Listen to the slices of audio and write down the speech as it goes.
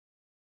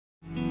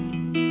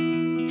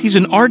He's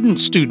an ardent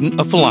student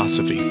of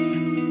philosophy,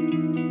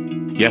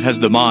 yet has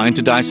the mind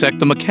to dissect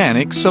the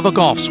mechanics of a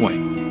golf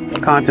swing.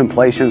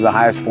 Contemplation is the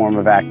highest form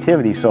of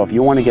activity, so if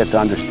you want to get to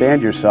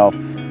understand yourself,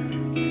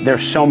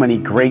 there's so many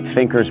great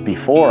thinkers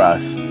before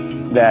us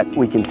that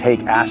we can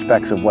take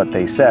aspects of what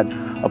they said,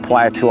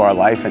 apply it to our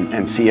life,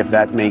 and see if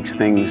that makes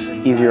things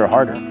easier or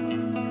harder.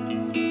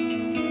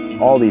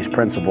 All these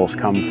principles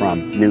come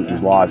from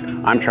Newton's laws.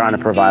 I'm trying to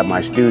provide my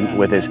student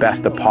with as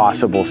best a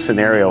possible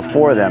scenario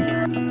for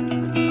them.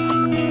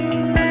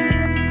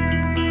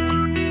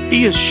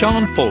 He is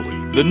Sean Foley,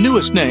 the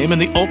newest name in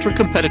the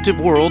ultra-competitive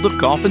world of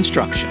golf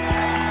instruction.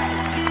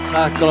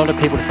 I've got a lot of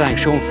people to thank.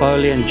 Sean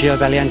Foley and Gio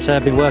Valiente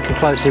I've been working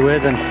closely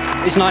with, and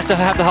it's nice to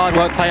have the hard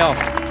work pay off.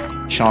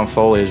 Sean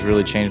Foley has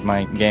really changed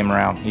my game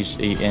around,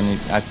 and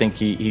I think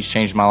he's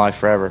changed my life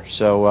forever,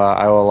 so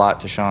I owe a lot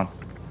to Sean.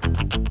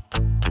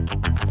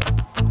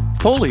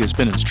 Foley has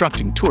been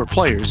instructing tour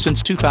players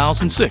since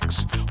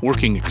 2006,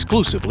 working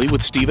exclusively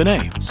with Stephen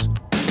Ames.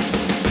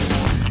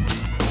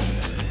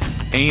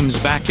 Ames'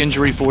 back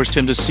injury forced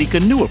him to seek a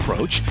new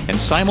approach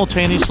and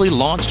simultaneously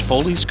launched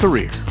Foley's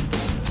career.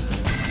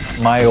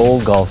 My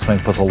old golf swing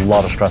puts a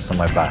lot of stress on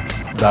my back.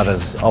 That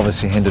has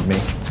obviously hindered me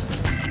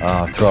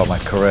throughout my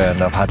career,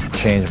 and I've had to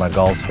change my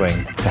golf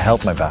swing to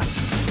help my back.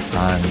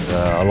 And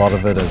a lot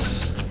of it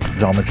is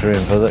geometry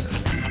and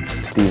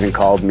physics. Stephen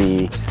called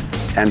me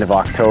end of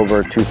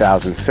October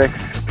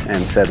 2006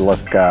 and said,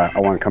 look, I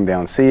want to come down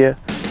and see you.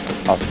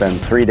 I'll spend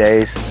 3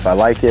 days. If I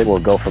like it, we'll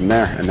go from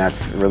there. And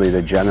that's really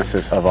the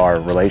genesis of our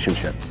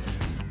relationship.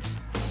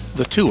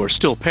 The two are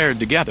still paired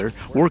together,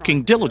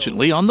 working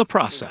diligently on the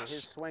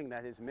process.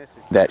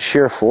 That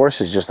sheer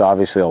force is just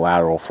obviously a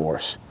lateral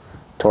force.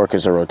 Torque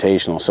is a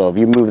rotational, so if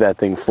you move that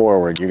thing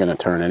forward, you're going to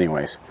turn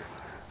anyways.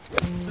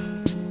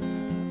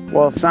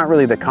 Well, it's not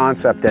really the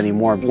concept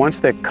anymore. Once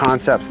the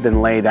concept's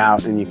been laid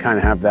out and you kind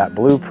of have that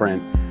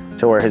blueprint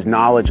to where his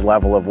knowledge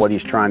level of what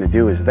he's trying to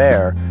do is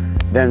there,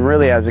 then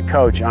really as a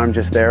coach, I'm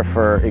just there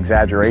for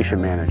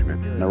exaggeration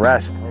management. And the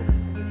rest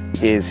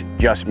is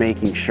just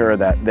making sure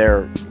that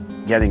they're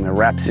getting the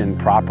reps in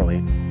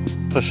properly.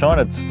 For Sean,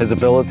 it's his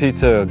ability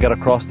to get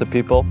across to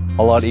people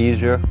a lot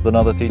easier than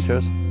other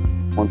teachers.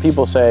 When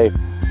people say,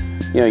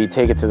 you know, you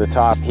take it to the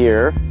top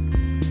here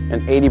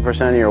and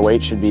 80% of your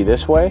weight should be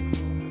this way,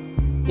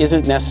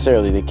 isn't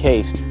necessarily the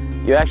case.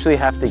 You actually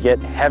have to get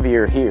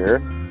heavier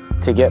here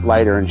to get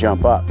lighter and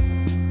jump up.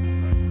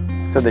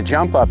 So the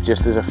jump up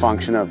just is a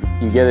function of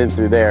you get in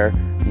through there,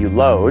 you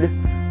load,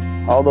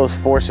 all those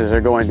forces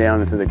are going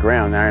down into the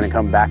ground, they're going to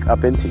come back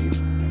up into you.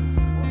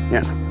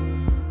 Yeah.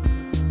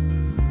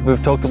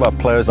 We've talked about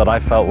players that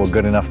I felt were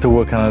good enough to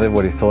work on it,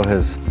 what he thought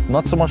his,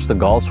 not so much the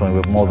golf swing,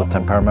 but more the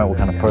temperament, what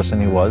kind of person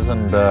he was,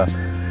 and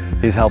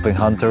he's helping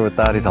Hunter with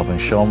that, he's helping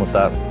Sean with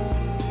that.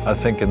 I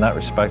think in that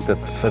respect,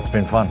 it's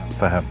been fun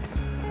for him,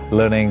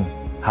 learning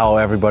how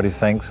everybody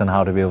thinks and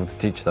how to be able to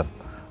teach them.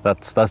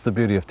 That's the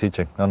beauty of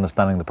teaching,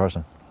 understanding the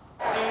person.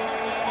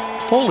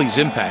 Foley's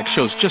impact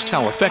shows just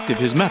how effective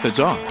his methods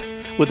are,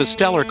 with a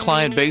stellar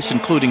client base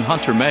including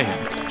Hunter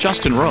Mayhem,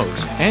 Justin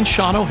Rose, and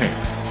Sean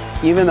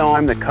O'Hare. Even though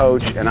I'm the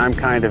coach and I'm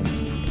kind of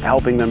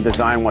helping them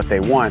design what they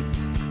want,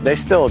 they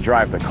still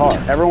drive the car.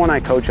 Everyone I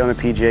coach on the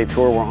PGA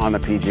Tour were on the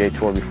PGA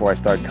Tour before I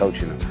started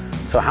coaching them.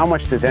 So how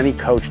much does any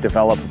coach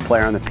develop a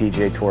player on the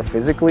PGA Tour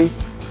physically?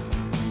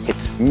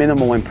 It's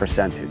minimal in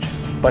percentage.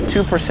 But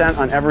 2%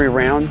 on every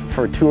round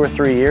for 2 or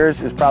 3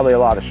 years is probably a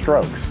lot of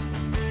strokes.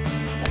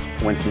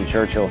 Winston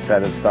Churchill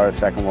said at the start of the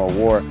Second World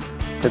War,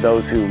 to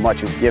those who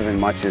much is given,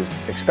 much is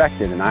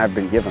expected, and I've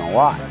been given a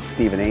lot.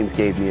 Stephen Ames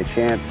gave me a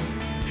chance,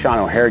 Sean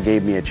O'Hare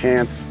gave me a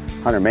chance,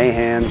 Hunter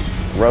Mayhem,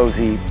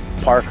 Rosie,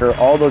 Parker,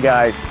 all the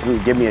guys who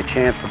give me a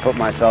chance to put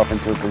myself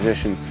into a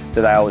position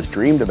that I always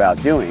dreamed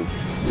about doing.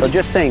 So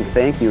just saying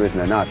thank you isn't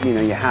enough. You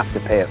know, you have to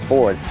pay it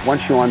forward.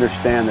 Once you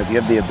understand that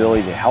you have the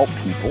ability to help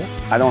people,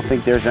 I don't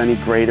think there's any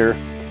greater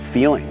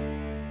feeling